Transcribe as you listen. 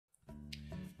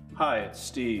Hi, it's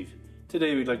Steve.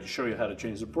 Today we'd like to show you how to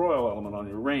change the broil element on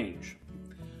your range.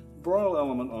 The broil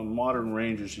element on modern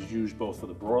ranges is used both for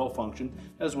the broil function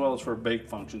as well as for bake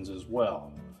functions as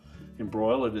well. In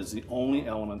broil it is the only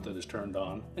element that is turned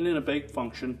on, and in a bake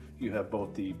function you have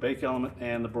both the bake element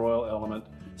and the broil element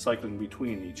cycling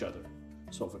between each other.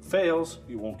 So if it fails,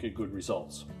 you won't get good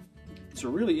results. It's a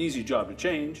really easy job to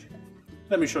change.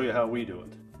 Let me show you how we do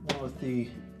it. Now with the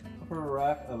upper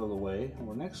rack out of the way,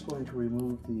 we're next going to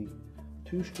remove the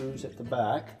two screws at the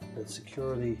back that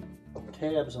secure the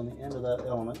tabs on the end of that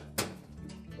element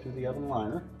to the oven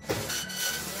liner.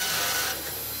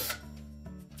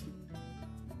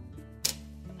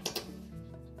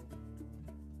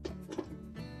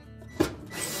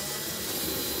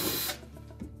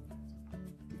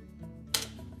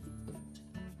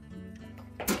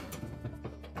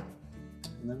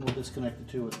 And then we'll disconnect the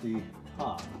two at the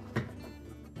top.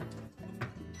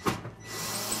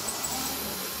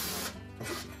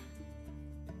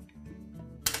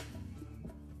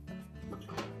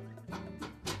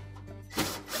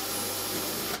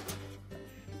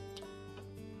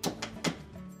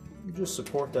 You just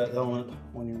support that element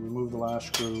when you remove the last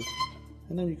screw,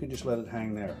 and then you can just let it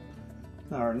hang there.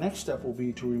 Now our next step will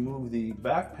be to remove the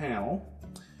back panel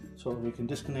so that we can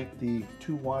disconnect the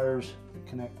two wires that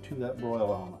connect to that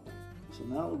broil element. So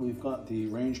now that we've got the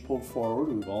range pulled forward,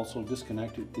 we've also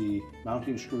disconnected the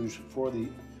mounting screws for the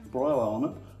broil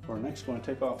element. We're next going to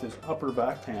take off this upper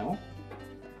back panel.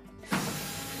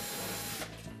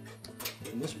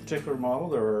 In this particular model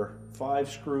there are 5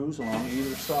 screws along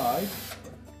either side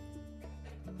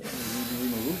that we need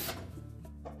to remove.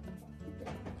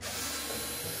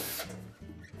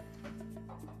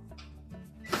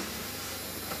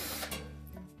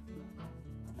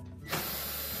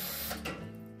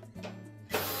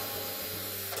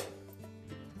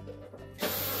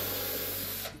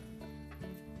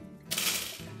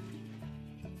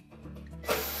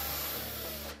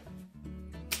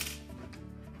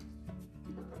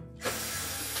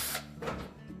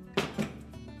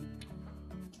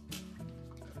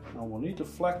 Now we'll need to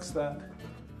flex that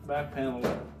back panel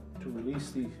to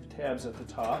release the tabs at the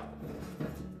top,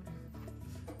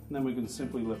 and then we can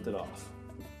simply lift it off.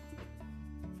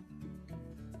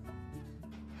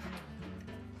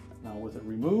 Now with it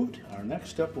removed, our next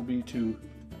step will be to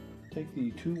take the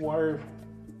two wire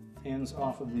ends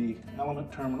off of the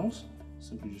element terminals.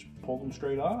 Simply just pull them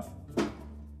straight off.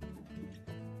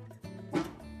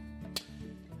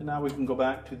 And now we can go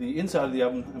back to the inside of the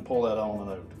oven and pull that element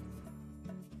out.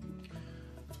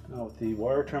 Now with the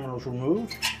wire terminals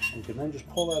removed, we can then just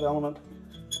pull that element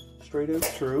straight out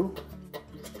through.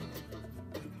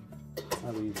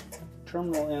 Now the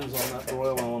terminal ends on that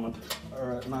broil element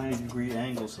are at 90-degree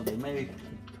angles, so they may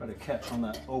try to catch on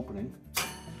that opening.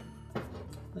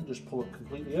 Then just pull it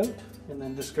completely out and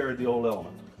then discard the old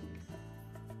element.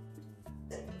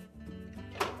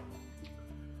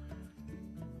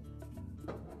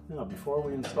 Now before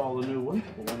we install the new one,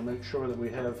 we want to make sure that we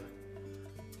have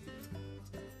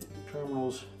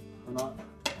terminals are not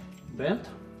bent.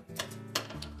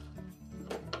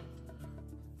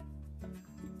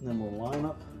 And then we'll line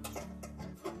up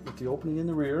with the opening in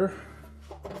the rear.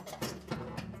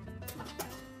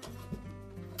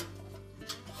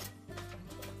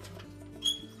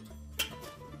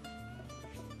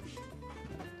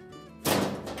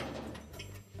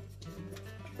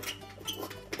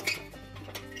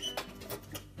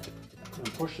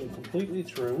 And push them completely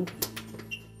through.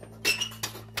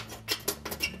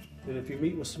 And if you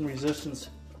meet with some resistance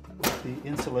with the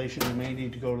insulation, you may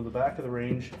need to go to the back of the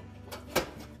range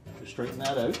to straighten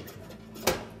that out.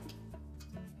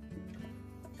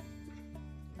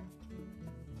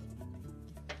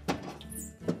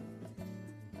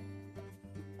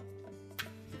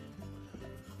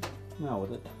 Now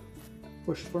with it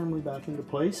pushed firmly back into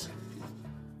place,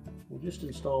 we'll just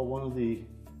install one of the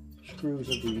screws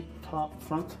of the top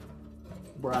front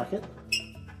bracket.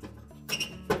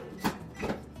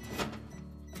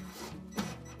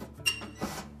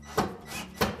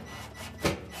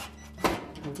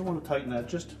 We don't want to tighten that,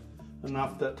 just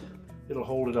enough that it'll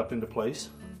hold it up into place.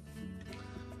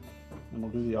 And we'll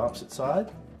do the opposite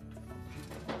side.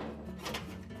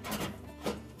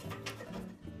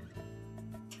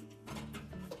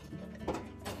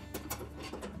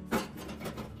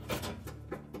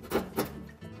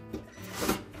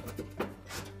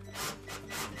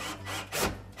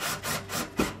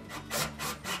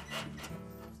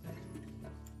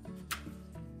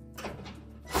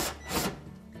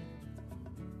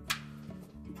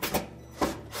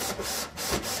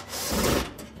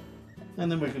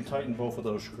 and then we can tighten both of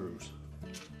those screws.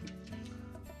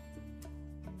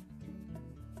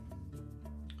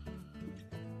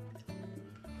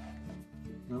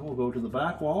 Now we'll go to the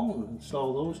back wall and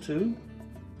install those two.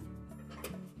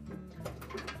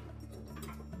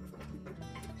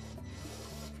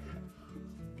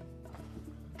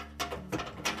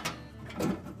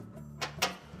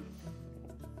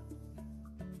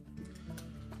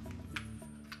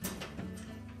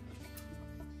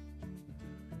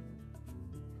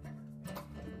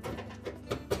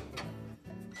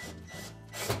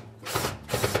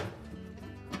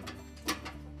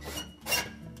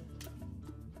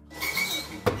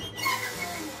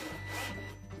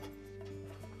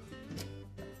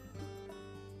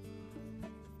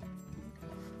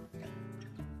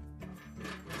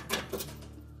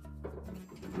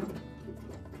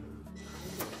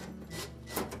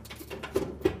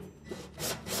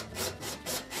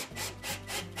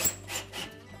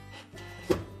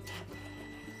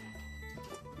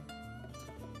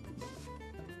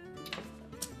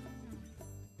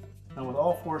 Now with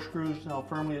all 4 screws now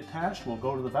firmly attached, we'll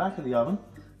go to the back of the oven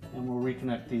and we'll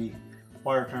reconnect the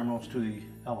wire terminals to the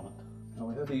element. Now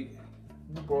we have the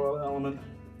broil element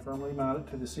firmly mounted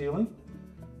to the ceiling.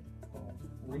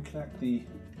 We'll reconnect the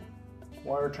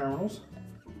wire terminals.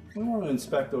 We want to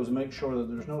inspect those and make sure that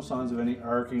there's no signs of any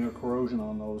arcing or corrosion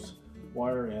on those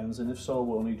wire ends, and if so,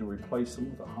 we'll need to replace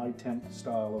them with a high temp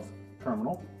style of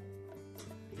terminal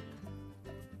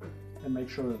and make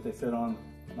sure that they fit on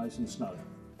nice and snug.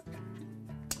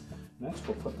 Next,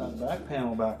 we'll put that back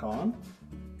panel back on.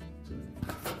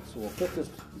 So we'll fit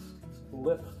this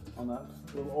lip on that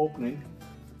little opening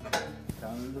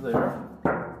down into there.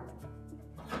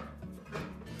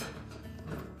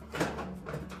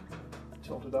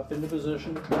 Tilt it up into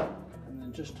position, and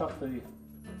then just tuck the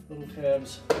little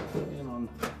tabs in on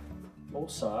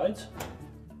both sides,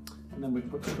 and then we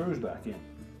can put the screws back in.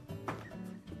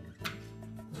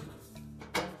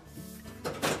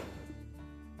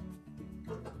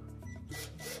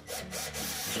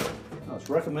 Now it's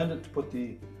recommended to put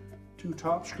the 2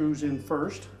 top screws in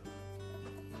first.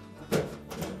 Let's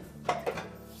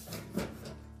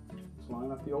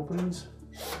line up the openings.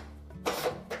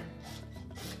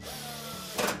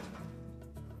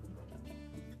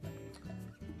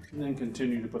 And then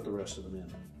continue to put the rest of them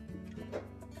in.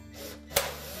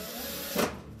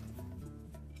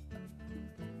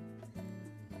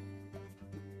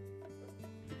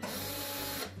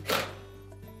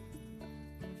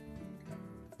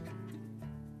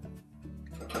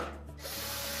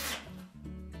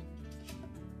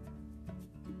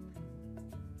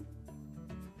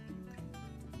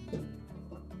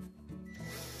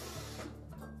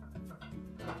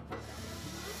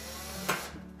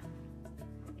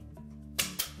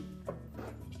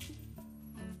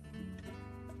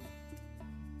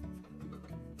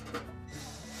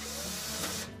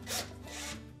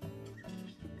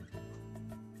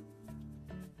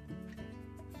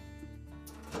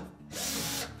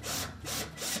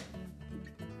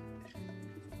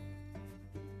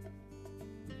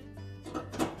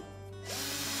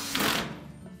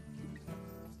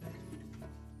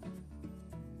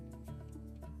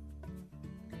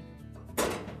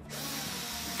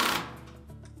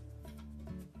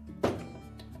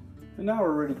 And now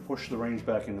we're ready to push the range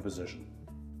back into position.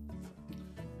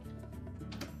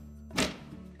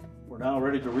 We're now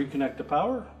ready to reconnect the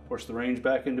power, push the range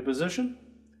back into position,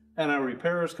 and our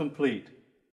repair is complete.